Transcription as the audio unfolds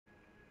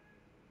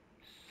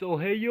So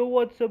hey yo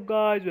WhatsApp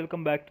guys,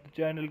 welcome back to the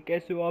channel.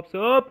 कैसे हो आप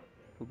सब?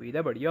 उम्मीद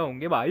है बढ़िया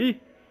होंगे भाई।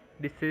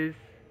 This is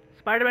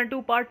Spiderman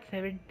 2 part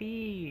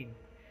 17।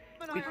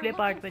 पिछले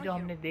पार्ट में जो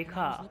हमने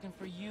देखा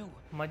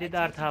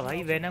मज़ेदार था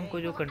भाई। वेनम को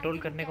जो कंट्रोल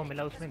करने को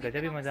मिला उसमें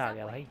गजब ही मज़ा आ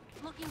गया भाई।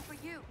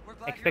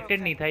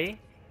 एक्सपेक्टेड नहीं था ये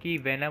कि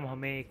वेनम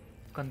हमें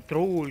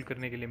कंट्रोल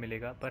करने के लिए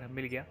मिलेगा, पर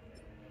मिल गया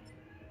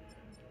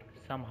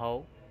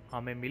समहाउ।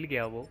 हमें मिल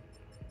गया वो,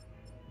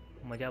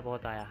 मज़ा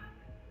बहुत आया।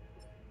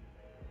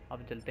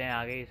 अब चलते हैं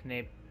आगे।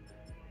 इसने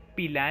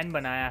प्लान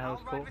बनाया है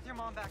उसको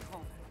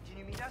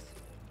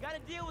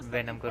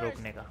वेनम को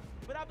रोकने का।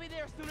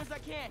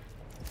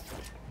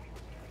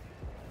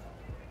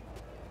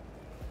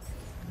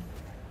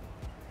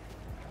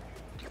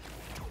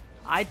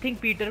 आई थिंक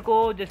पीटर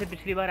को जैसे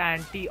पिछली बार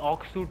एंटी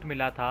ऑक्स सूट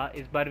मिला था,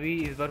 इस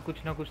बार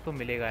कुछ ना कुछ तो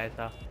मिलेगा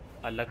ऐसा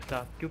अलग सा,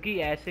 क्योंकि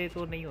ऐसे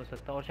तो नहीं हो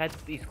सकता। और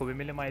शायद इसको भी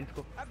मिले, माइल्स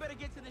को,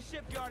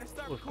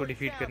 उसको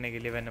डिफीट करने के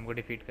लिए, वेनम को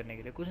डिफीट करने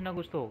के लिए कुछ ना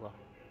कुछ तो होगा।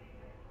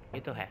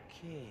 ये तो है।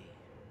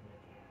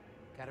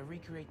 Gotta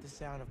recreate the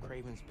sound of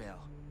Kraven's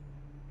bell.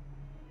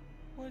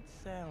 What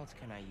sounds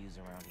can I use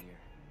around here?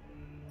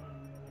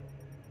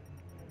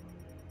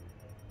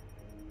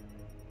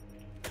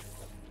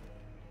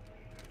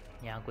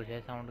 यहाँ कुछ है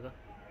साउंड का।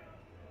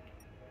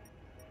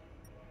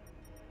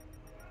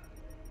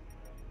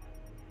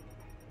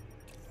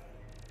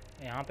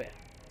 यहाँ पे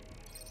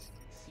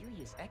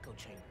Serious echo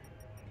chamber.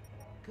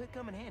 Could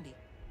come in handy.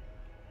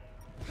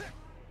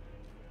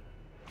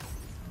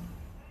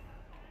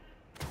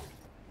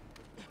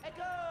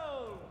 Echo!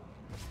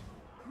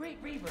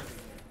 Great reverb.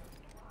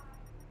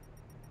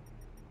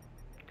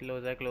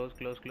 Close है, close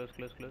close close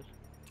close close.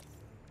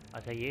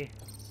 अच्छा ये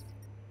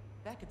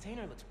That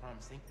container looks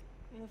promising.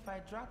 If I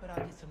drop it,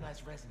 I'll get some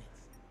nice resonance.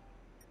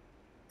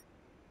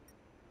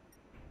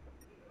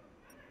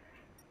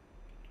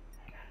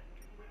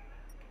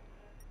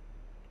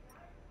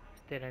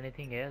 Is there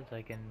anything else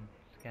I can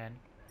scan?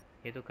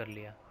 ये तो कर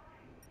लिया।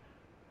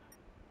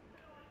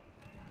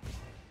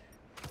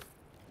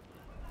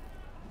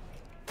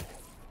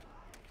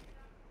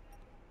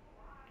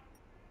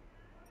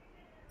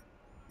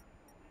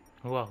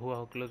 हुआ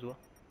close हुआ।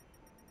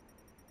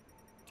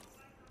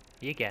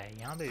 ये क्या है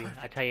यहाँ पे भी?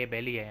 अच्छा ये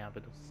बेली है यहाँ पे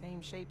तो।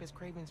 Same shape as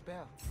Kraven's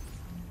bell.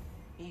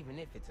 Even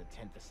if it's a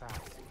tenth the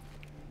size,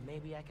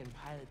 maybe I can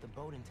pilot the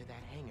boat into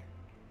that hangar.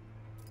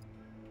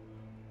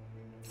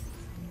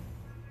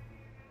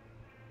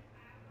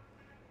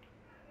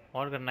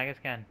 और करना है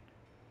स्कैन?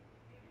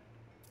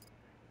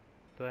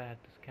 तो है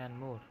तो स्कैन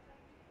मोर।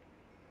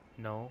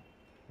 नो,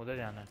 उधर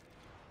जाना है।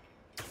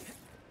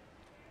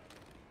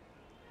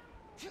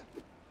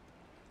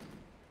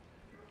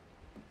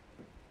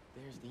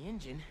 There's the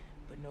engine,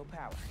 but no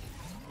power.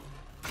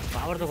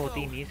 Power तो होती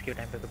ही नहीं इसके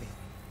टाइम पे कभी।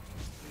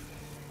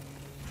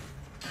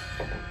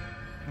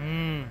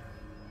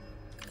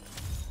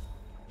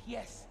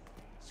 Yes,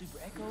 super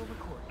echo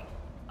recording.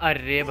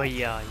 अरे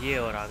भैया ये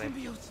और आ गए।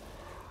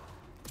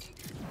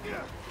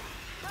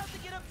 How'd you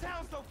get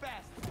uptown so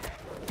fast?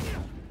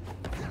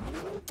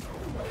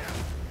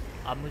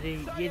 अब मुझे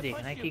ये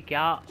देखना है कि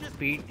क्या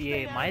स्पीड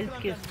ये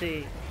माइल्स के से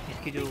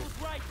इसकी जो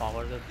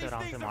पावर है उससे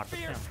आराम से मार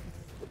सकते हैं हम।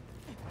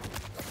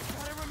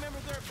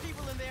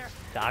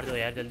 चार्ज हो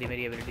यार जल्दी,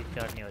 मेरी एबिलिटी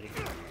चार्ज नहीं हो रही।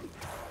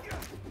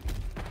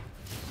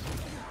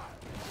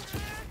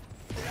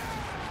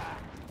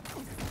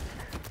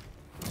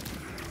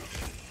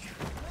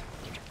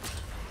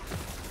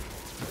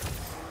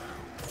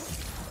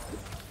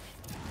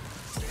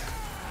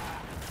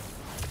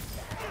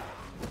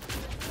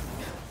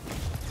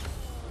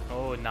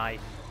 Oh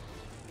nice.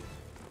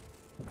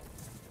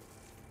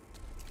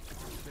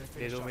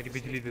 दे दो मेरी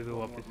बिजली, दे दो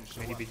वापस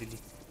मेरी बिजली।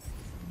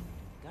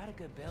 Got a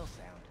good bell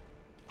sound.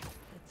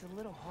 It's a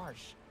little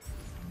harsh.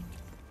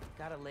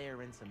 Gotta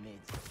layer in some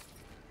mids.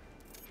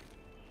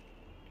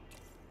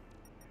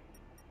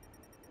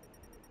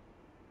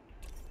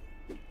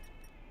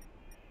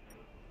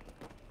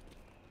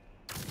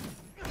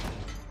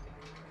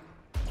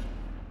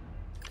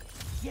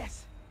 Yes,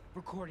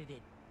 recorded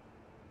it.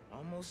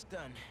 Almost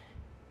done.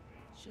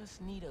 Just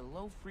need a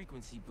low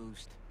frequency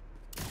boost.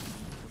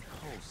 With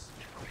pulse.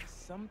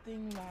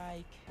 Something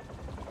like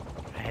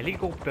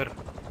helicopter.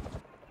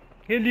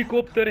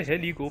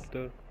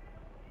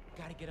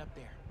 Gotta get up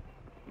there.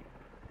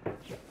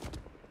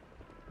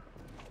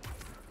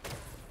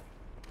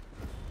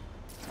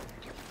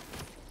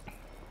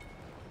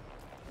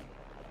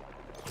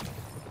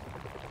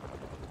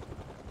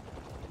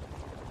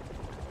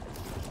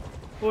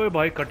 ओए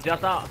भाई cut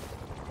जाता।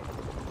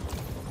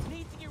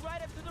 Need to get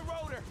right up to the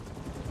rotor.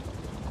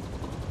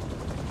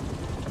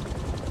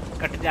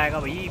 Cut जाएगा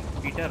भाई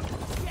Peter.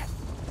 Yes,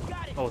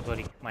 got it. Oh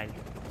sorry miles.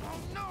 Oh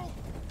no!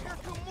 Here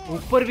come more.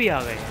 ऊपर भी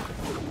आ गए हैं।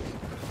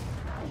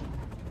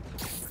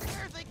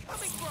 Where are they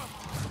coming from?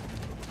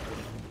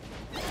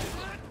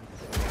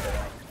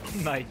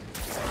 Nice.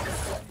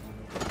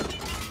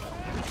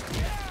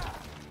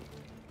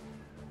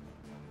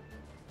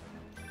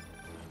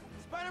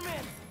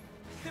 Spider-Man,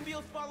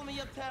 symbiotes follow me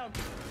uptown.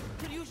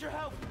 Could use your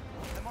help.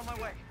 I'm on my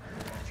way.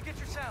 Did you get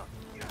your sound?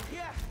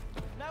 Yeah.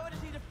 Now I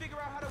just need to figure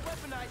out how to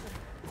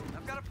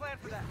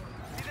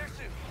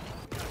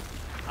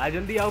आ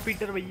जल्दी आओ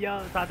Peter भैया,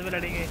 साथ में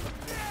लड़ेंगे।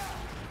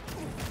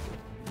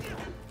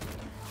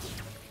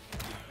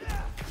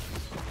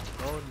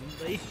 Oh,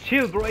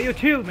 chill bro, you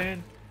chill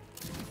man.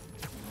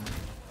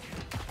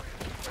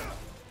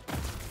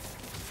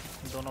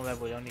 दोनों web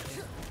हो जाओ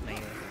नीचे। नहीं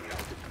है।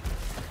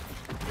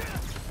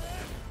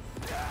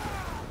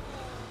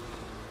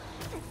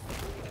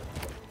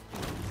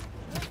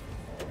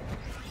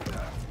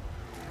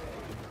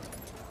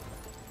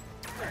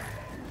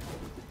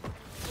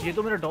 ये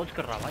तो मेरा डॉज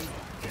कर रहा भाई।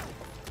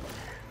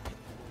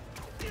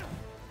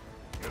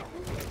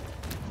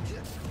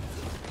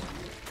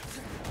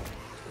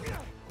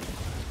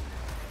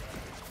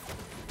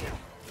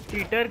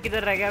 पीटर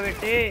किधर रह गया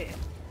बेटे?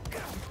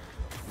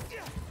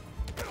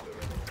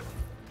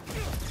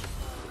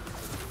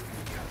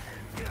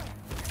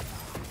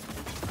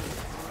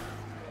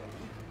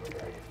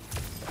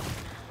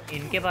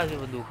 इनके पास भी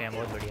बंदूक है,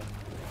 बहुत बढ़िया।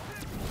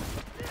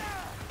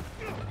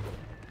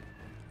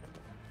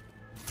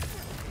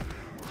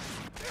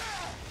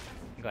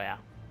 गया।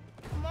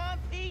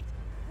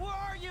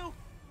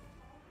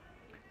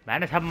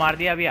 मैंने सब मार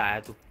दिया, अभी आया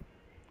तू।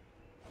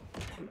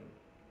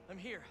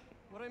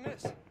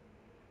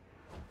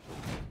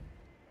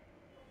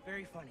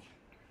 Very funny.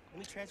 Let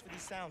me transfer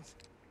these sounds.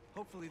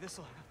 Hopefully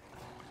this'll.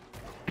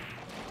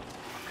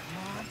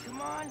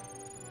 Come on.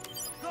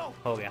 Go.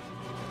 हो गया।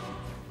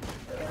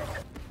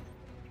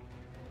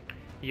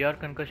 Your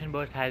concussion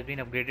burst has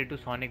been upgraded to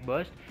sonic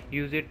burst.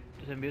 Use it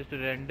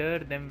to render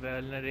them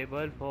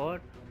vulnerable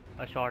for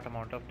a short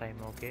amount of time.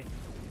 Okay.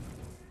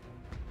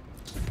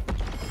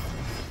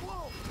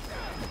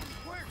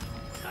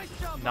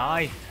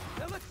 Nice.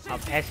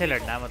 अब ऐसे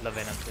लड़ना है मतलब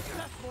venom से।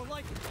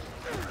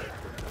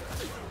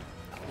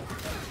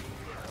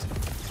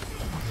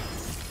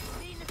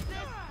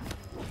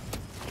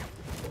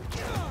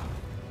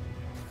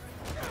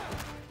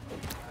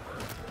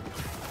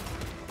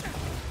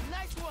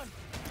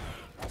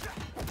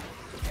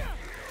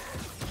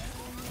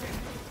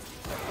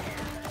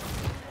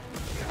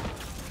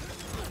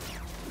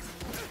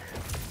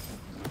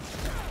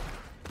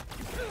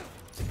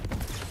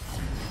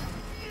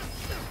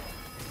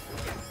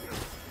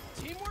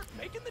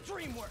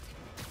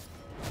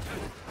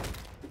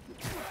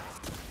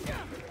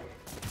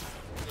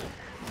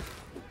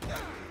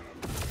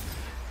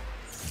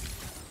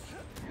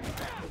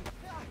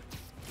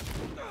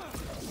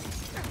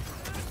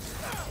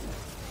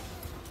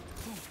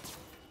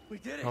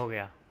 हो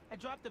गया। I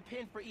dropped the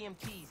pin for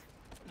EMTs.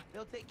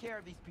 They'll take care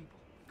of these people.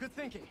 Good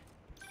thinking.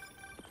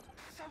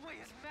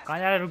 कहाँ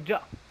जा रहा है? रुक जा।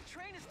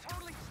 Train is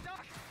totally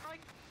stuck.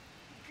 Like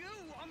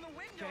goo on the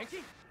windows.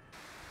 Yankee?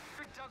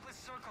 Douglas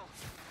Circle.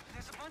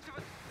 There's a bunch of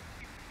us.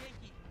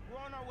 Yankee,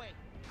 we're on our way.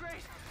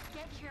 Great.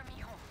 Get here,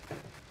 mijo.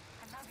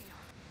 I love you.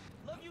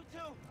 Love you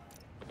too.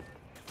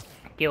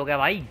 क्या हो गया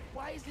भाई?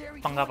 Why is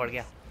Harry पंगा पड़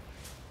गया।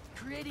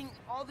 creating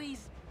all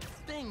these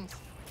things?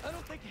 I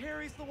don't think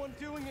Harry's the one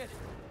doing it.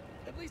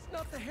 At least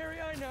not the Harry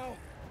I know.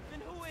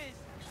 Then who is?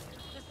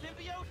 The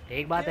symbiote?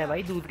 एक बात है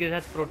भाई, दूध के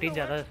साथ प्रोटीन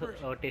ज़्यादा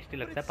टेस्टी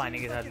लगता है पानी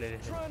के साथ लेने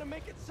से।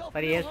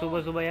 पर ये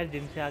सुबह सुबह यार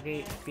जिम से आके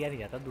पिया नहीं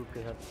जाता दूध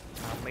के साथ।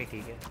 हाँ भाई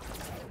ठीक है।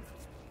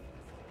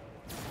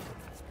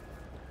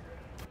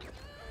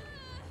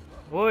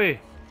 ओए,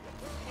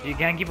 ये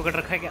गैंग की पकड़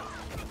रखा है क्या?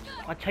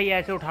 अच्छा, ये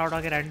ऐसे उठा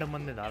उठा के रैंडम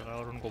बंदे डाल रहा है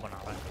और उनको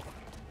बना रहा है।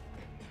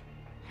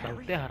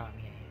 चलते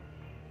हरामी है ये।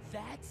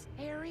 That's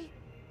Harry?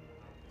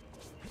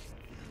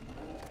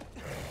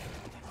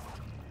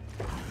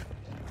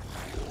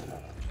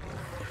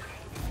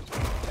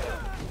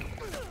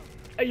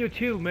 Hey, you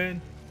chill,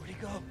 man. Where'd he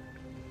go?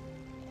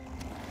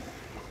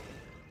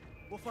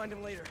 We'll find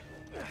him later.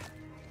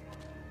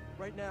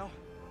 Right now,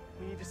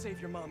 we need to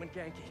save your mom and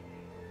Genki.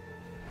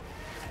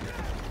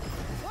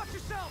 Watch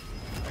yourself!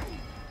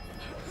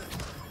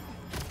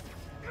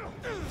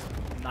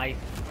 Nice.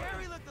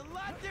 Harry looked a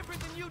lot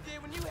different than you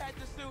did when you had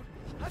the suit.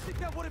 I think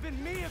that would have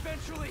been me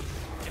eventually,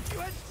 if you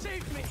hadn't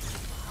saved me.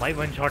 भाई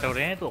one shot हो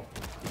रहे हैं तो।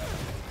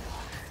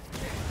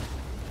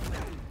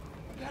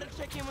 Gotta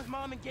check in with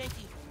mom and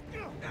Genki.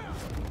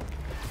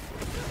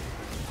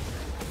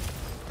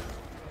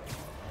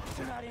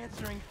 They're not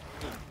answering.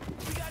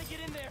 We gotta get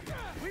in there.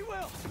 We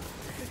will.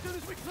 As soon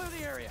as we clear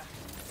the area.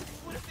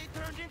 What if they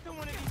turned into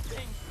one of these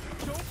things?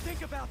 Don't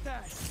think about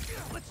that.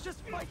 Let's just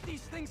fight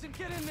these things and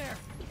get in there.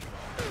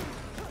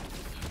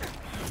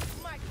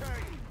 My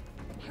turn.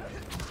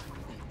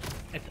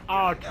 It's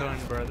our turn,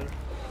 brother.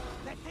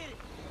 That's it.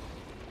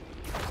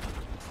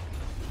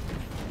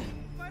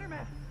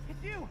 Spider-Man,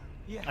 it's you.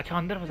 Yeah. अच्छा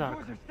अंदर फंसा The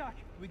doors रखा are stuck.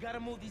 We gotta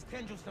move these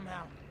tendrils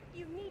somehow.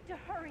 You need to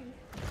hurry.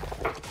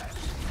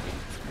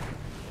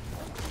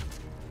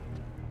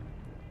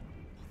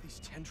 These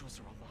tendrils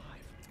are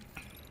alive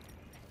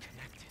and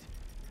connected.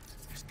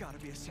 There's gotta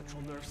be a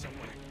central nerve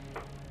somewhere.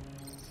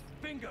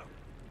 Bingo!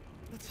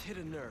 Let's hit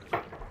a nerve.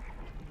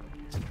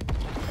 It's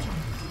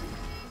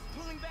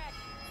pulling back,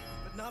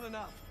 but not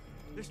enough.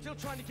 They're still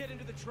trying to get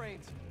into the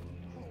trains.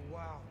 Oh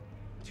wow.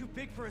 Too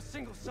big for a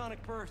single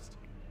sonic burst.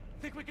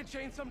 Think we can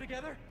chain some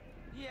together?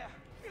 Yeah.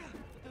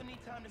 We'll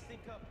need time to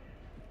sync up.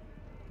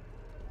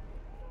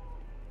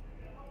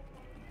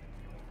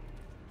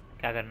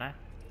 क्या करना है?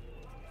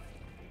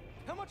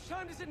 How much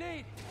time does it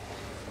need?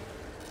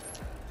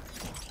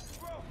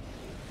 Bro,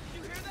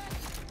 you hear that?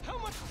 How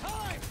much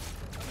time?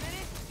 A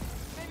minute?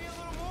 Maybe a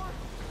little more?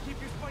 Keep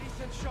your spidey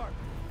sense sharp.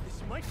 This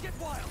might get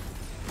wild.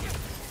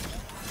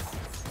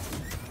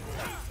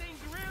 These things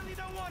really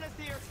don't want us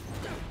here.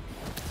 Let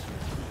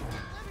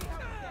me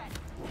help with that.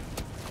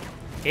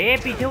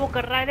 पीछे वो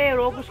कर रहा है रे,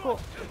 रोक उसको।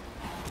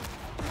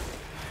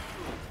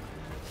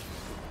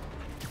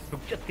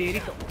 रुक जा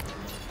तेरी तो।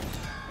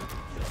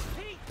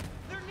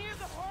 They're near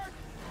the heart.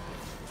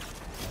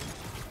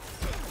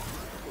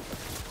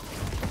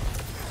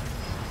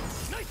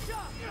 Nice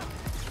shot.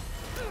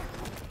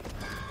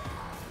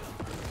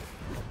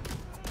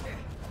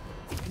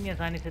 इतनी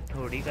आसानी से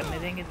थोड़ी करने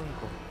देंगे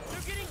तुमको।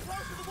 They're getting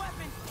close to the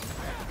weapon.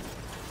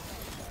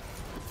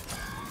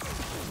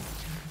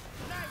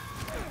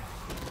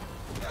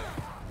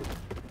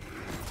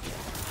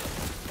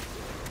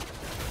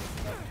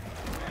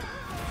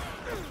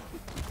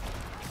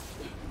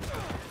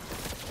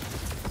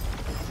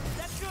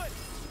 That's good.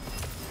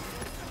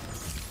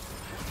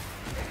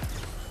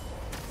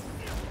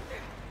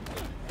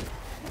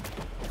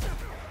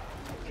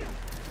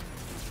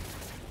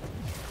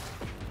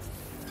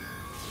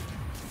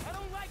 I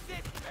don't like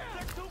this.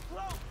 They're too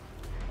close.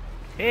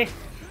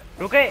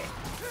 रुके।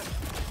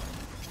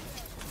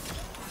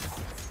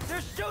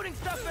 They're shooting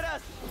stuff at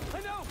us. I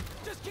know.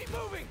 Just keep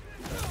moving.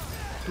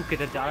 तू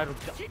किधर जा रहा है? रुक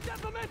जा। Keep that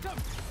momentum.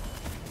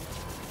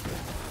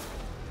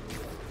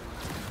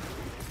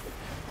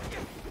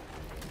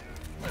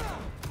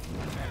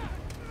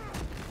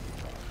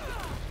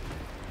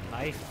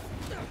 नाइस।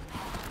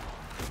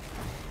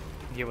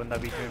 ये बंदा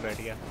बीच में बैठ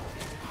गया।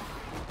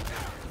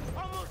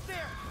 Almost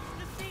there.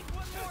 Just need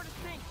one more to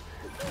sink.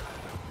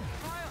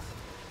 Miles,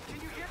 can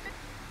you get it?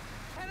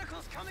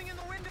 Tentacles coming in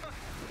the window.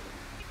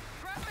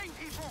 Grabbing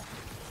people.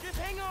 Just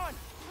hang on.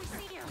 We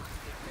see you.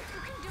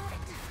 You can do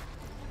it.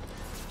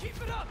 Keep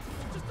it up.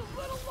 Just a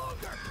little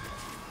longer.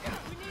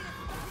 We need to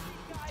stop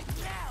these guys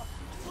now.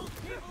 Those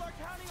people are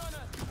counting on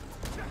us.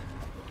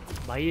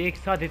 भाई एक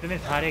साथ इतने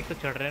सारे एक तो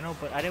चढ़ रहे हैं ना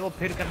ऊपर। अरे वो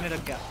फिर करने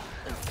लग गया।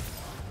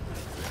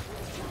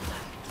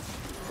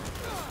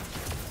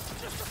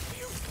 Just a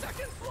few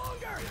seconds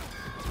longer.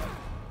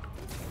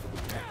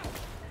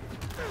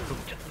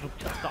 रुक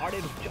जा साढ़े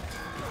रुक जा।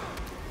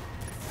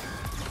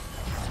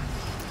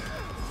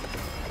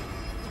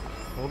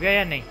 हो गया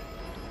या नहीं?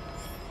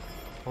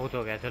 हो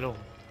तो गया। चलो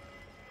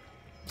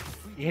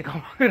ये काम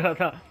कर रहा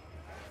था।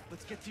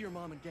 Let's get to your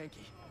mom and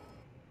Genki.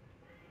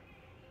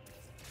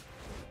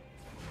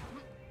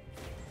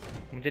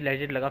 मुझे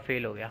लेजिट लगा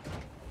फेल हो गया।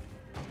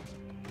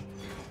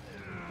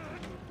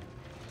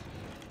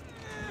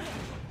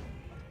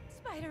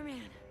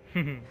 Spider-Man,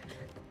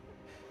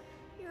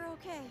 you're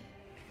okay.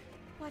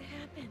 What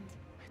happened?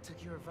 I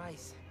took your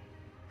advice.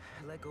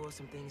 I let go of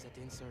some things that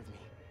didn't serve me.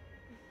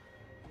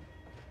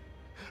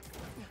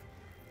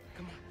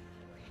 Come on.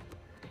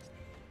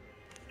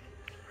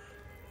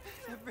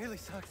 That really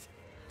sucks.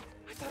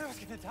 I thought I was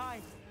gonna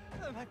die.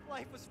 My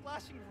life was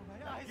flashing before my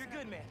eyes. You're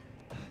good, man.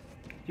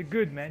 You're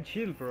good, man.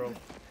 Chill, bro.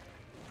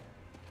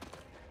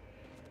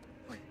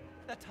 Wait,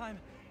 that time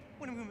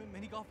when we went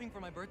mini golfing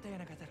for my birthday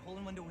and I got that hole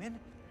in one to win,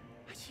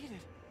 I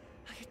cheated.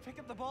 I could pick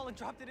up the ball and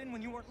dropped it in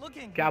when you weren't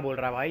looking. क्या बोल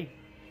रहा है भाई?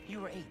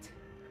 You were 8.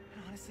 And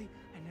honestly,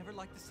 I never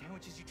liked the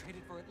sandwiches you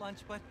traded for at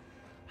lunch, but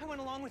I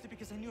went along with it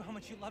because I knew how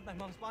much you loved my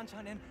mom's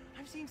banchan, and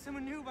I'm seeing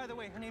someone new, by the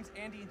way. Her name's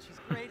Andy, and she's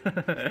great. And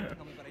please don't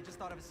tell me, but I just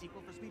thought of a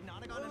sequel for Sweet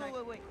Nonagon,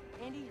 and Wait.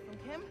 Andy from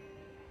Kim?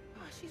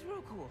 Oh, she's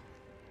real cool.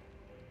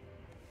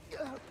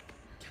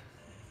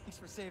 Thanks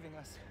for saving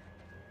us.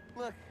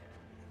 Look,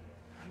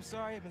 I'm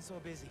sorry I've been so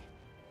busy.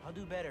 I'll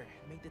do better.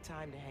 Make the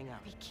time to hang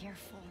out. Be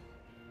careful.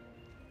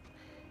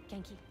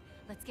 Genki,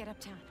 let's get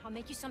uptown. I'll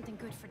make you something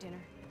good for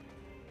dinner.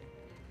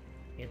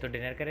 ये तो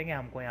dinner करेंगे।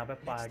 हमको यहाँ पे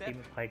party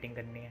में fighting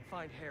करनी है।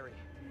 Find Harry.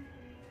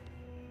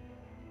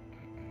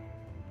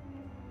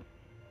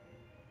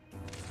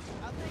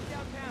 I'll take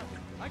downtown.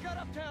 I got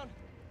uptown.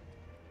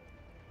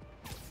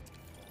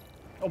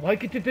 ओ भाई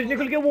कितनी तेज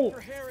निकल गया वो।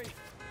 For Harry.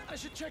 I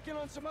should check in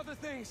on some other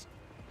things.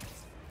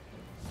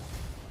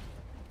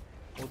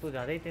 वो तो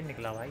ज़्यादा ही तेज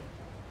निकला भाई।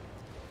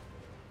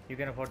 You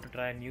can afford to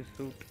try a new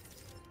suit.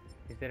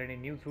 Is there any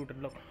new suit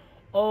unlock?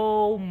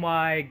 Oh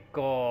my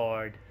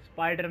God!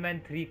 Spider-Man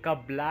 3 का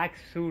ब्लैक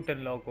सूट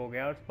अनलॉक हो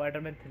गया और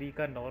Spider-Man 3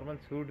 का नॉर्मल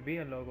सूट भी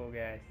अनलॉक हो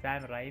गया है।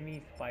 सैम राइमी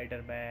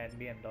Spider-Man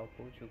भी अनलॉक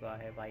हो चुका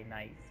है भाई।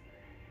 Nice,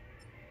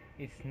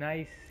 it's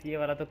nice. ये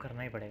वाला तो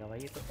करना ही पड़ेगा भाई।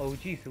 ये तो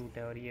OG सूट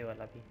है और ये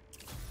वाला भी।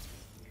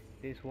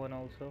 This one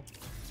also.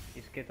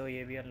 इसके तो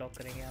ये भी अनलॉक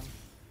करेंगे हम।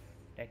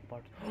 टेक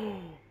पार्ट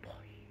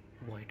भाई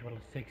वाइट वाला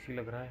सेक्सी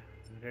लग रहा है।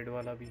 रेड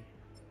वाला भी।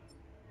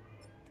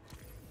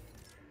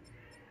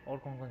 और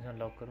कौन कौन सा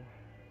अनलॉक करूँ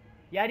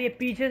यार? ये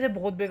पीछे से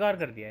बहुत बेकार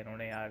कर दिया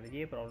इन्होंने यार।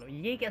 ये प्रॉब्लम।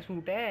 ये क्या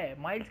सूट है?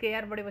 माइल्स के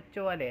यार बड़े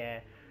बच्चों वाले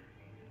हैं।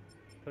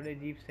 थोड़े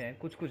अजीब से हैं।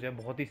 कुछ कुछ है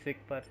बहुत ही सिक,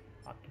 पर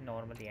बाकी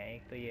नॉर्मली हैं।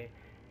 एक तो ये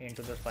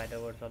इनटू द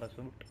स्पाइडरवर्स वाला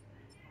सूट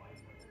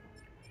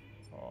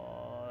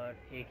और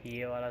एक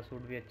ये वाला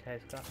सूट भी अच्छा है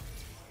इसका।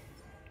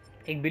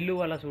 एक बिल्लू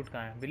वाला सूट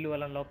कहाँ है? बिल्लू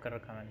वाला लॉक कर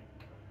रखा मैंने।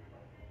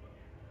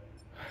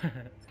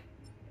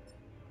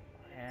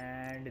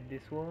 And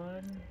this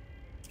one,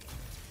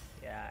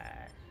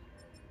 yes.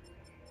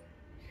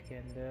 इसके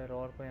अंदर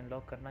और कोई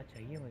अनलॉक करना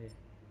चाहिए मुझे,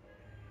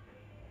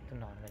 तो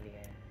नॉर्मली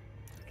है।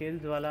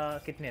 स्किल्स वाला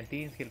कितने हैं?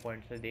 3 स्किल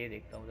पॉइंट्स से दे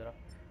देखता हूँ ज़रा।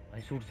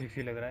 भाई सूट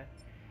सेक्सी लग रहा है।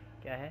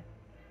 क्या है?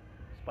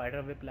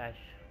 Spider whip flash.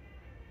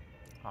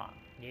 हाँ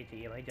ये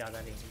चाहिए भाई, ज़्यादा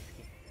रहेंगी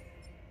इसकी।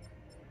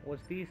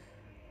 What's this?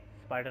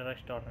 Spider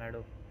Rush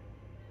Tornado.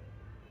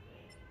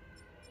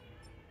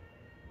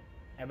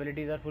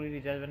 Abilities are fully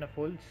recharged when a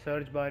full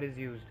surge bar is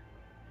used.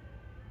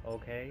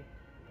 Okay.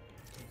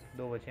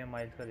 2 बचे हैं,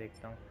 माइल्स का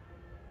देखता हूँ।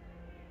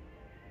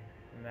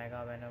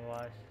 Mega venom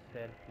wash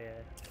self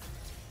player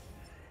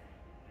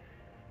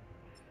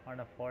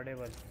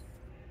unaffordable.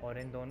 और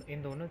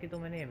इन दोनों की तो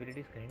मैंने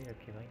एबिलिटीज कहीं नहीं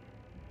रखी भाई।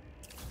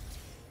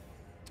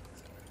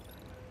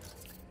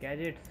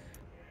 गैजेट्स,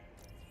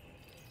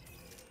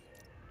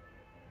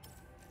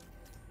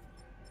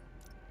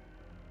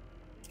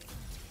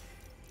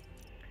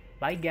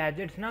 भाई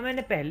गैजेट्स ना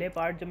मैंने पहले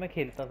पार्ट जब मैं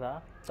खेलता था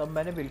तब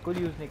मैंने बिल्कुल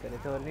यूज़ नहीं करे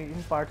थे, और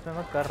इन पार्ट्स में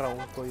मैं कर रहा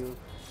हूँ उसको यूज़,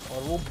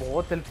 और वो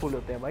बहुत हेल्पफुल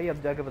होते हैं भाई।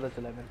 अब जाके पता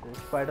चला मेरे को।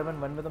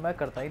 स्पाइडरमैन 1 में तो मैं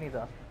करता ही नहीं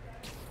था,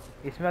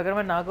 इसमें अगर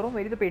मैं ना करूँ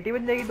मेरी तो पेटी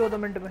बन जाएगी 2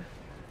 मिनट में।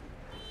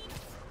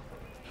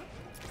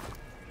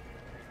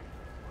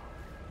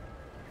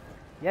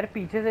 यार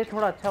पीछे से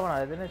थोड़ा अच्छा बना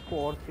देते ना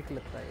इसको, और सिक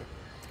लगता है।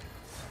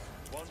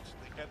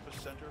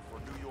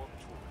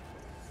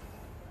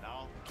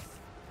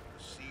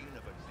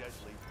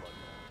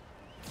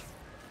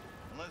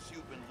 Unless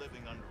you've been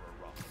living under a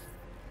rock,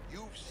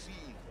 you've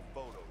seen the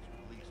photos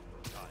released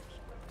from Times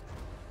Square,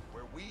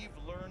 where we've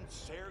learned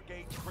Sergei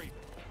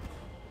Kraven,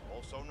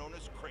 also known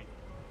as Kraven,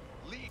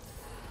 lead.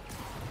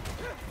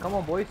 Come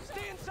on, boys.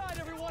 Stay inside,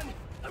 everyone.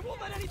 I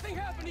won't let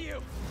anything happen to you.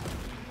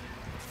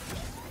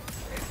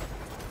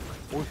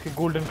 वो उसकी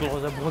golden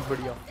clause है, बहुत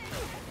बढ़िया।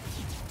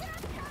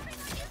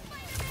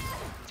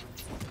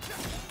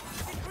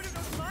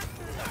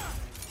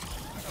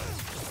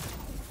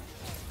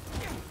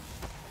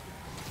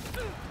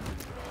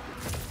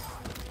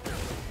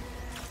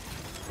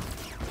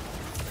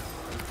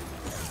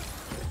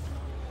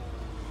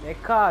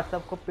 देखा,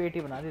 सबको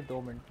पेटी बना दी,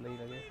 2 minute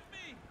लगे।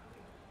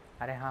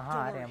 अरे हाँ हाँ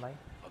आ रहे हैं भाई,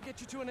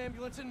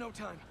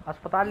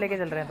 अस्पताल लेके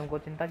चल रहे हैं तुमको,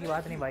 चिंता की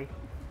बात नहीं भाई।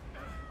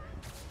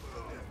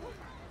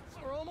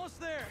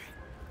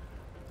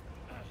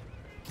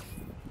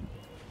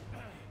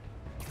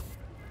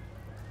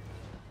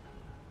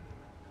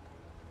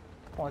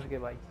 पहुंच गए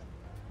भाई।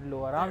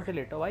 लो आराम से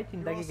लेटो भाई,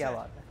 चिंता की क्या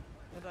बात है।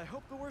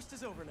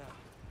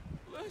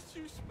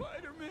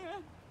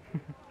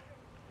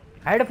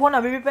 हेडफोन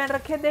अभी भी पहन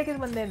रखे हैं, देख इस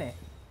बंदे ने,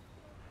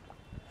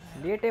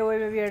 लेटे हुए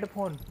में भी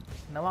हेडफोन,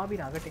 नवा भी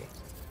ना घटे।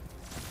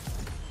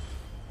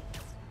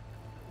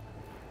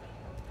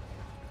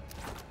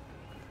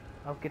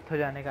 अब कित्थों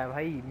जाने का है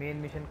भाई, मेन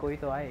मिशन कोई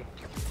तो आए।